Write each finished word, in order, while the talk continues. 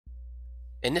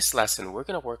In this lesson, we're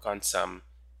going to work on some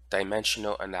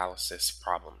dimensional analysis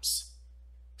problems.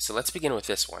 So let's begin with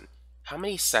this one. How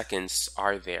many seconds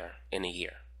are there in a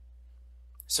year?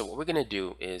 So what we're going to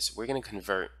do is we're going to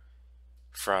convert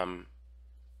from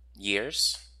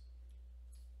years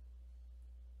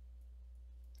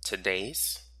to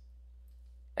days,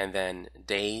 and then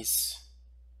days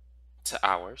to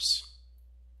hours,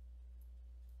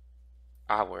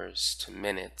 hours to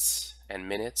minutes, and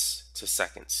minutes to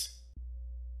seconds.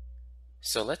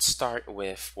 So let's start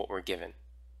with what we're given.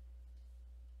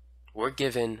 We're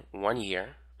given 1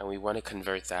 year, and we want to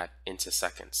convert that into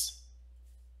seconds.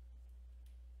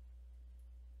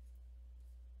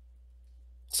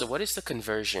 So what is the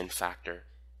conversion factor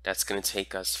that's going to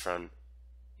take us from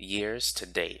years to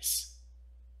days?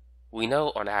 We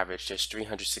know on average there's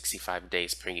 365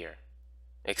 days per year,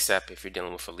 except if you're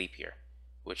dealing with a leap year,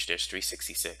 which there's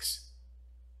 366.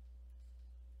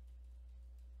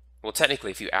 Well,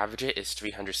 technically, if you average it, it's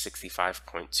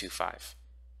 365.25.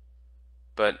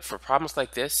 But for problems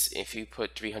like this, if you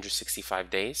put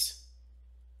 365 days,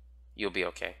 you'll be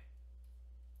okay.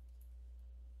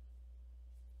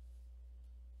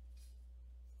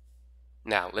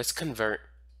 Now, let's convert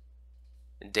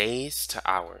days to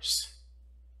hours.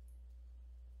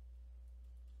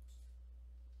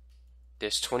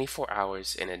 There's 24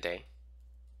 hours in a day.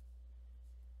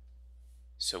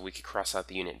 So we could cross out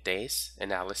the unit days,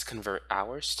 and now let's convert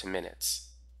hours to minutes.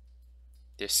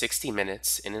 There's 60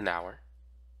 minutes in an hour,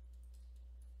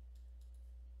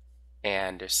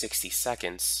 and there's 60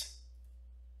 seconds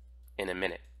in a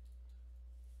minute.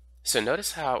 So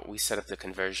notice how we set up the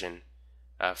conversion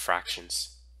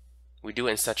fractions. We do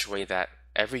it in such a way that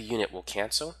every unit will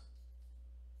cancel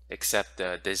except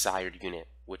the desired unit,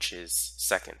 which is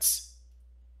seconds.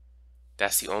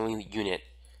 That's the only unit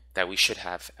that we should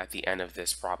have at the end of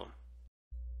this problem.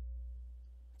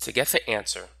 To get the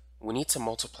answer, we need to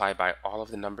multiply by all of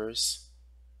the numbers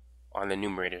on the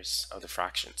numerators of the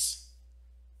fractions.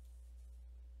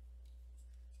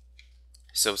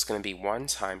 So it's going to be 1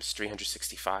 times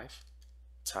 365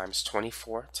 times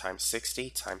 24 times 60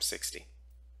 times 60.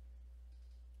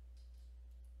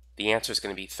 The answer is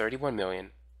going to be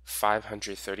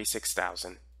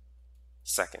 31,536,000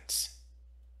 seconds.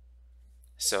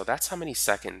 So that's how many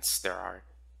seconds there are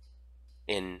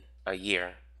in a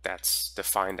year that's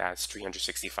defined as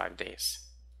 365 days.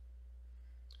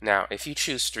 Now, if you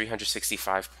choose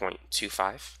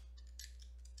 365.25,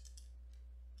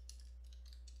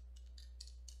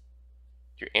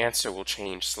 your answer will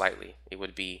change slightly. It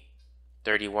would be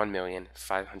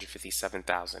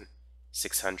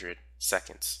 31,557,600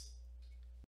 seconds.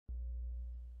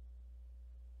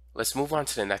 Let's move on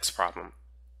to the next problem.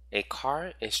 A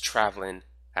car is traveling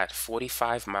at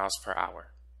 45 miles per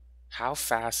hour. How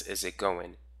fast is it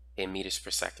going in meters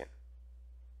per second?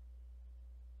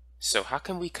 So how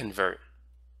can we convert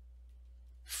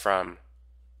from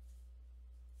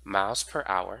miles per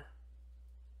hour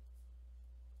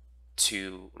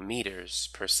to meters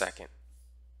per second?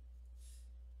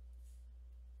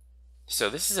 So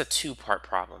this is a two-part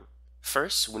problem.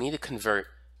 First, we need to convert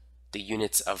the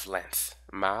units of length,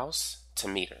 miles to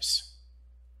meters.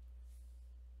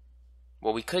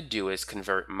 What we could do is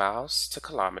convert miles to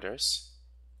kilometers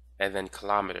and then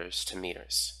kilometers to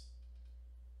meters.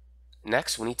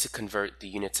 Next, we need to convert the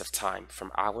units of time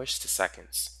from hours to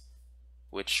seconds,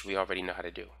 which we already know how to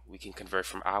do. We can convert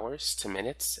from hours to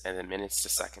minutes and then minutes to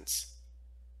seconds.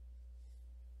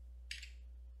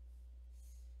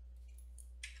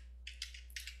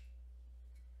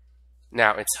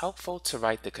 Now, it's helpful to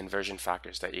write the conversion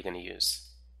factors that you're going to use.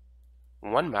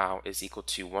 1 mile is equal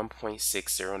to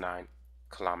 1.609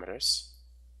 kilometers,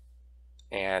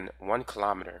 and 1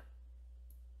 kilometer,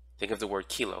 think of the word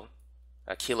kilo.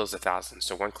 A kilo is 1,000,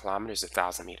 so 1 kilometer is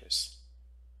 1,000 meters.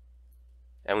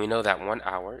 And we know that 1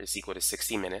 hour is equal to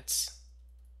 60 minutes,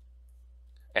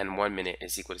 and 1 minute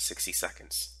is equal to 60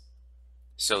 seconds.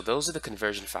 So those are the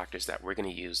conversion factors that we're going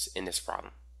to use in this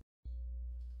problem.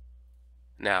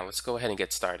 Now let's go ahead and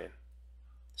get started.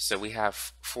 So we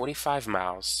have 45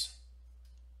 miles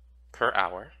per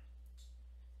hour,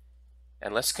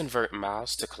 and let's convert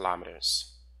miles to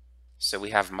kilometers. So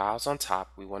we have miles on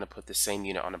top, we want to put the same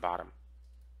unit on the bottom.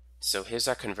 So here's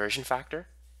our conversion factor.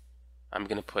 I'm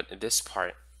going to put this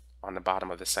part on the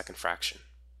bottom of the second fraction,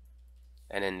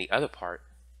 and then the other part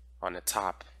on the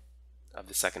top of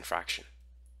the second fraction.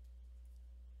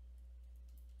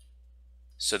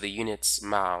 So the units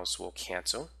miles will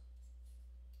cancel.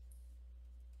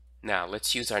 Now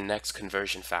let's use our next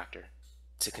conversion factor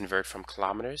to convert from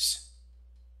kilometers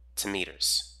to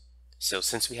meters. So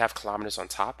since we have kilometers on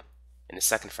top in the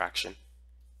second fraction,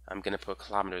 I'm going to put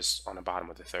kilometers on the bottom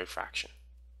of the third fraction.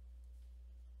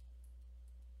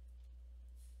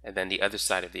 And then the other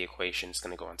side of the equation is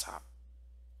going to go on top.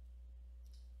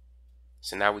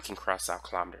 So now we can cross out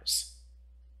kilometers.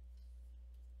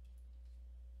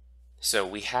 So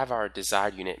we have our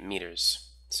desired unit meters,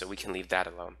 so we can leave that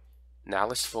alone. Now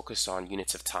let's focus on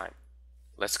units of time.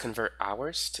 Let's convert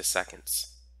hours to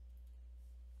seconds.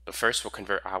 But first we'll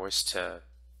convert hours to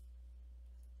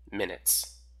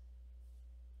minutes.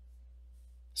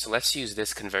 So let's use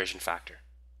this conversion factor.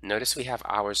 Notice we have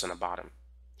hours on the bottom,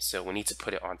 so we need to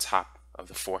put it on top of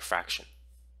the fourth fraction.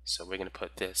 So we're going to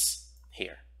put this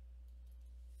here.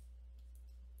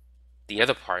 The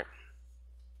other part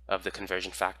of the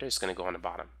conversion factor is going to go on the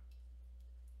bottom.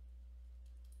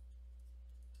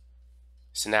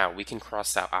 So now we can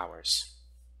cross out hours.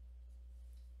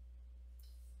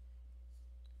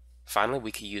 Finally,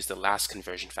 we can use the last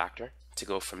conversion factor to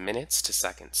go from minutes to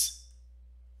seconds.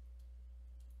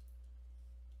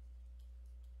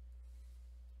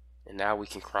 And now we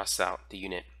can cross out the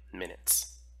unit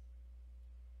minutes.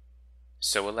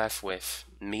 So we're left with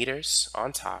meters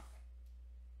on top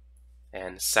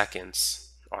and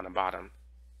seconds on the bottom.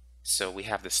 So we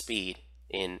have the speed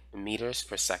in meters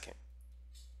per second.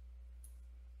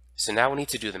 So now we need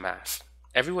to do the math.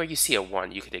 Everywhere you see a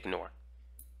 1, you could ignore.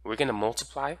 We're going to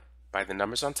multiply by the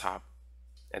numbers on top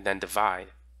and then divide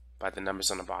by the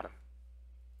numbers on the bottom.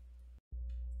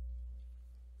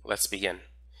 Let's begin.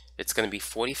 It's going to be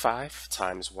 45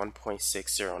 times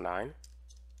 1.609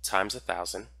 times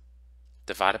 1,000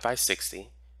 divided by 60,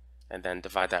 and then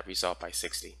divide that result by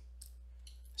 60.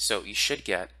 So you should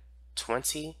get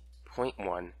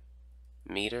 20.1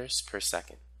 meters per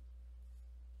second.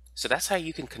 So that's how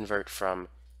you can convert from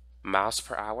miles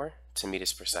per hour to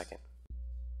meters per second.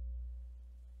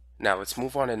 Now let's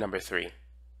move on to number 3.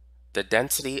 The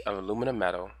density of aluminum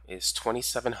metal is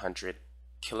 2,700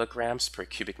 kilograms per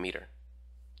cubic meter.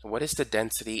 What is the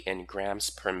density in grams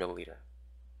per milliliter?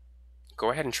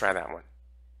 Go ahead and try that one.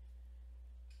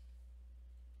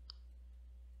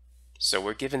 So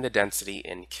we're given the density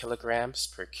in kilograms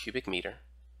per cubic meter,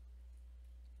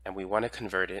 and we want to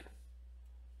convert it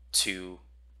to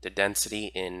the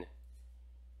density in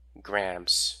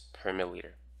grams per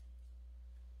milliliter.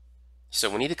 So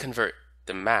we need to convert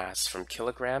the mass from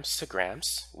kilograms to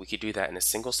grams. We could do that in a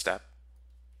single step.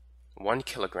 1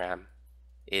 kilogram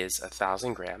is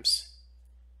 1,000 grams.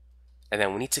 And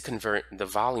then we need to convert the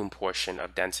volume portion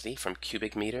of density from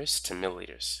cubic meters to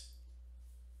milliliters.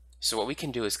 So what we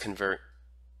can do is convert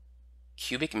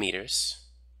cubic meters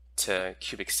to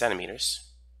cubic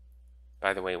centimeters.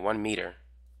 By the way, 1 meter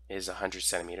is 100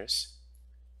 centimeters.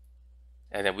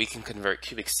 And then we can convert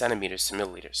cubic centimeters to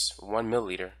milliliters. 1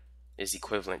 milliliter is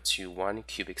equivalent to 1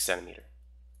 cubic centimeter.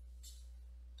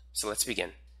 So let's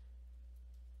begin.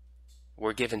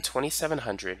 We're given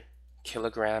 2,700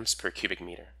 kilograms per cubic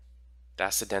meter.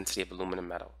 That's the density of aluminum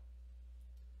metal.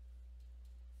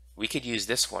 We could use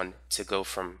this one to go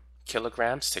from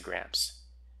kilograms to grams.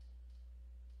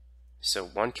 So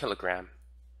 1 kilogram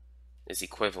is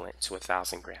equivalent to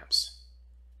 1,000 grams.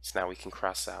 So now we can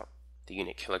cross out the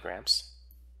unit kilograms.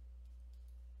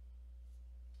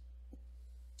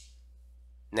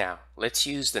 Now, let's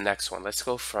use the next one. Let's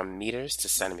go from meters to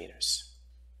centimeters.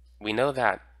 We know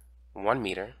that 1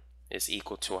 meter is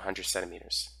equal to 100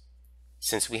 centimeters.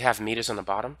 Since we have meters on the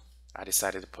bottom, I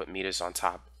decided to put meters on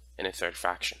top in a third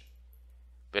fraction.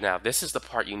 But now, this is the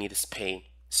part you need to pay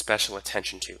special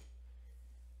attention to.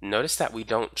 Notice that we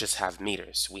don't just have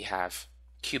meters, we have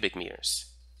cubic meters.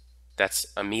 That's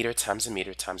a meter times a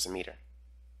meter times a meter.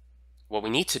 What we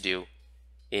need to do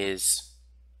is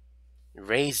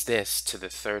raise this to the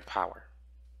third power.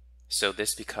 So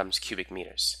this becomes cubic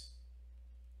meters.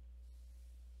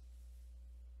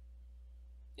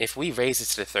 If we raise it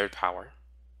to the third power,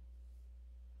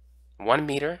 1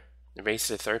 meter raised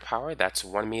to the third power, that's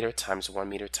 1 meter times 1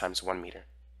 meter times 1 meter.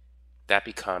 That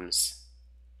becomes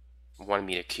 1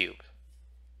 meter cubed.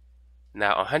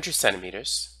 Now 100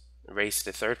 centimeters raised to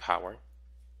the third power,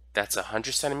 that's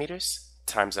 100 centimeters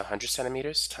times 100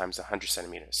 centimeters times 100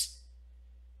 centimeters.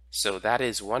 So that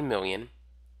is 1 million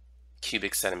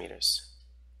cubic centimeters.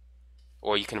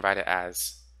 Or you can write it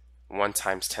as 1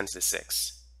 times 10 to the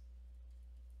 6.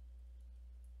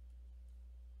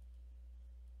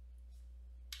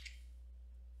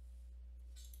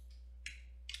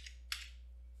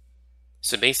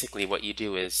 So basically what you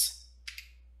do is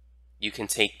you can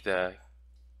take the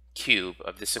cube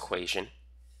of this equation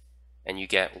and you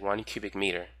get 1 cubic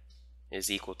meter is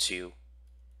equal to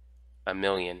 1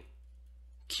 million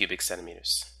cubic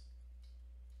centimeters.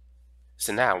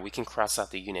 So now we can cross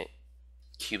out the unit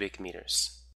cubic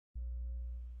meters.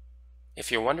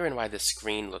 If you're wondering why the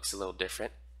screen looks a little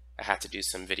different, I had to do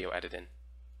some video editing.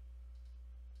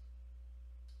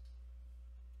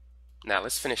 Now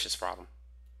let's finish this problem.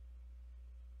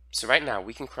 So right now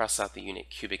we can cross out the unit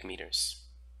cubic meters.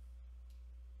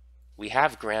 We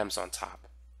have grams on top,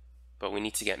 but we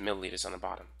need to get milliliters on the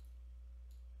bottom.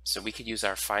 So we could use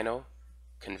our final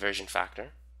conversion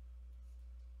factor.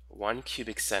 1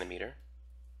 cubic centimeter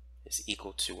is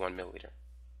equal to 1 milliliter.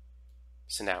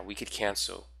 So now we could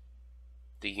cancel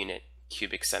the unit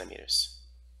cubic centimeters.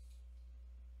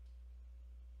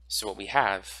 So what we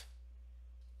have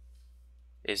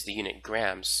is the unit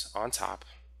grams on top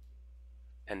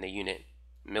and the unit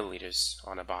milliliters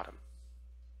on the bottom.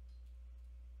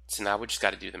 So now we just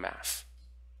got to do the math.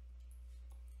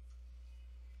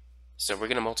 So we're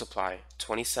going to multiply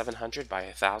 2700 by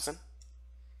 1000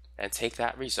 and take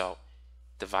that result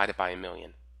divided by a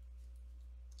million,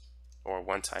 or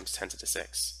 1 times 10 to the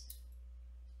 6.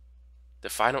 The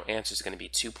final answer is going to be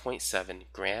 2.7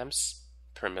 grams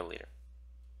per milliliter.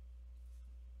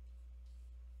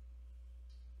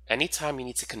 Anytime you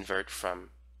need to convert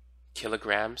from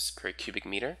kilograms per cubic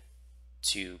meter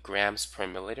to grams per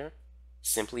milliliter,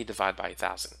 simply divide by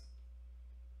 1000.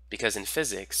 Because in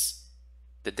physics,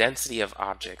 the density of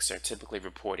objects are typically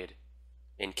reported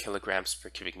in kilograms per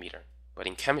cubic meter. But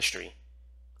in chemistry,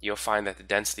 you'll find that the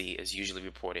density is usually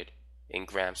reported in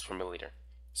grams per milliliter.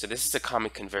 So this is a common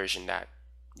conversion that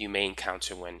you may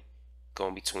encounter when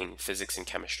going between physics and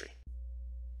chemistry.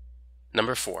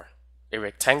 Number 4. A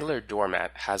rectangular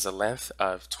doormat has a length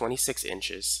of 26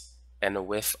 inches and a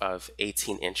width of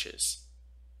 18 inches.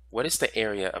 What is the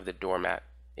area of the doormat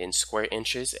in square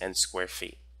inches and square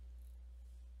feet?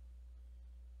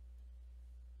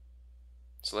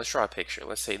 So let's draw a picture.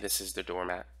 Let's say this is the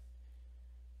doormat.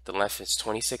 The length is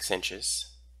 26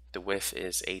 inches. The width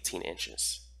is 18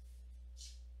 inches.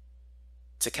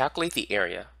 To calculate the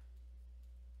area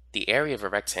of a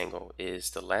rectangle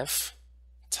is the length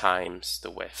times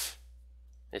the width.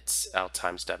 It's L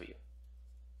times W.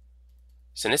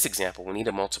 So in this example, we need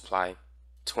to multiply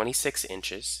 26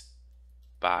 inches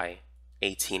by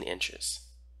 18 inches.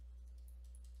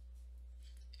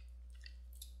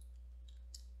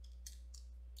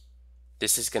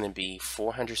 This is going to be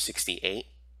 468.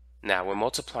 Now we're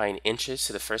multiplying inches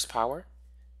to the first power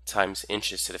times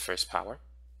inches to the first power.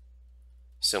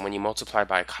 So when you multiply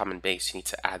by a common base, you need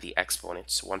to add the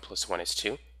exponents. 1 plus 1 is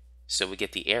 2. So we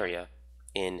get the area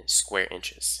in square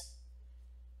inches.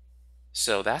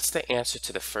 So that's the answer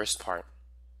to the first part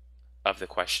of the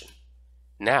question.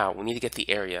 Now we need to get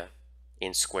the area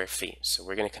in square feet. So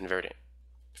we're going to convert it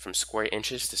from square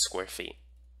inches to square feet.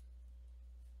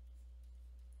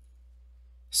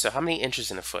 So how many inches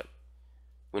in a foot?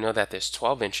 We know that there's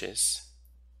 12 inches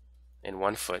in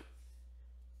 1 foot.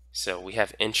 So we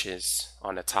have inches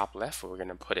on the top left, but we're going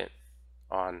to put it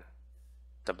on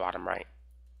the bottom right.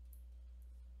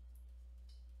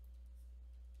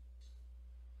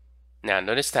 Now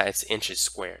notice that it's inches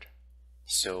squared.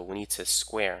 So we need to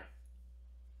square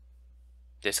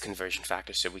this conversion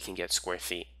factor so we can get square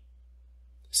feet.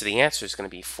 So the answer is going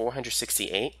to be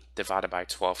 468 divided by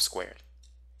 12 squared.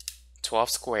 12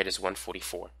 squared is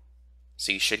 144.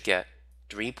 So you should get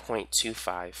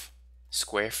 3.25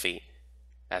 square feet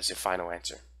as your final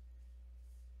answer.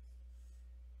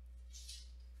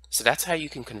 So that's how you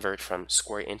can convert from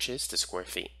square inches to square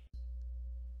feet.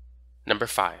 Number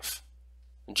 5.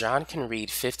 John can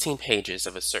read 15 pages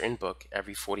of a certain book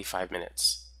every 45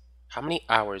 minutes. How many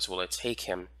hours will it take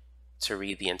him to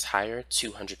read the entire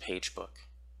 200-page book?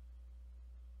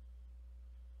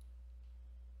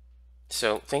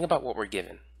 So think about what we're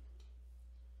given.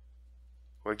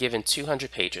 We're given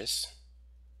 200 pages,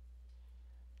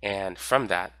 and from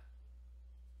that,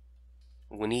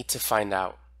 we need to find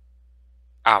out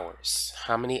hours.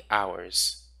 How many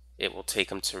hours it will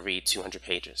take him to read 200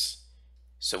 pages.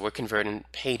 So we're converting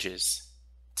pages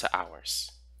to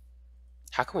hours.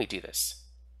 How can we do this?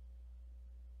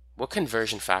 What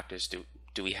conversion factors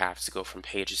do we have to go from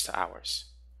pages to hours?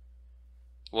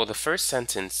 Well, the first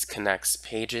sentence connects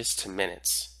pages to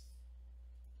minutes.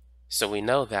 So we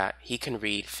know that he can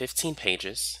read 15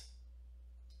 pages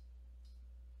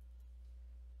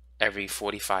every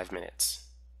 45 minutes.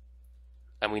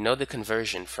 And we know the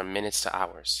conversion from minutes to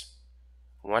hours.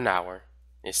 1 hour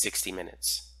is 60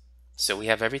 minutes. So we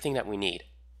have everything that we need.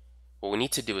 What we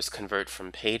need to do is convert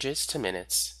from pages to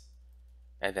minutes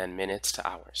and then minutes to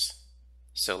hours.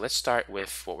 So let's start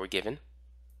with what we're given,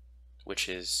 which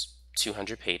is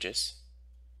 200 pages.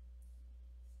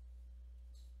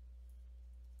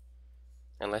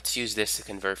 And let's use this to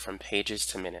convert from pages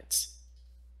to minutes.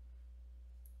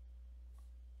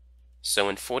 So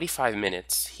in 45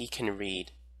 minutes, he can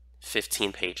read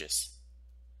 15 pages.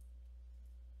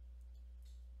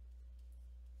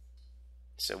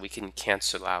 So we can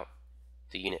cancel out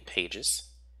the unit pages,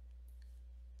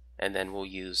 and then we'll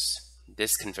use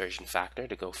this conversion factor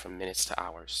to go from minutes to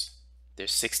hours.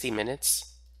 There's 60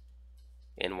 minutes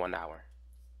in 1 hour.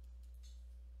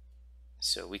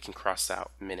 So we can cross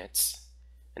out minutes,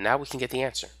 and now we can get the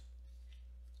answer.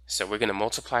 So we're going to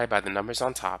multiply by the numbers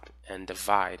on top and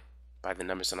divide by the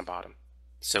numbers on the bottom.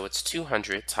 So it's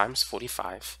 200 times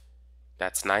 45,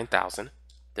 that's 9,000,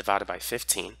 divided by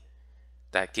 15,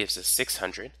 that gives us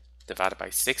 600, divided by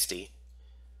 60,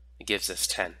 it gives us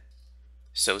 10.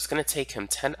 So it's going to take him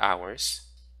 10 hours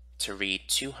to read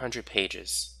 200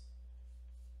 pages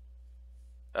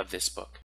of this book.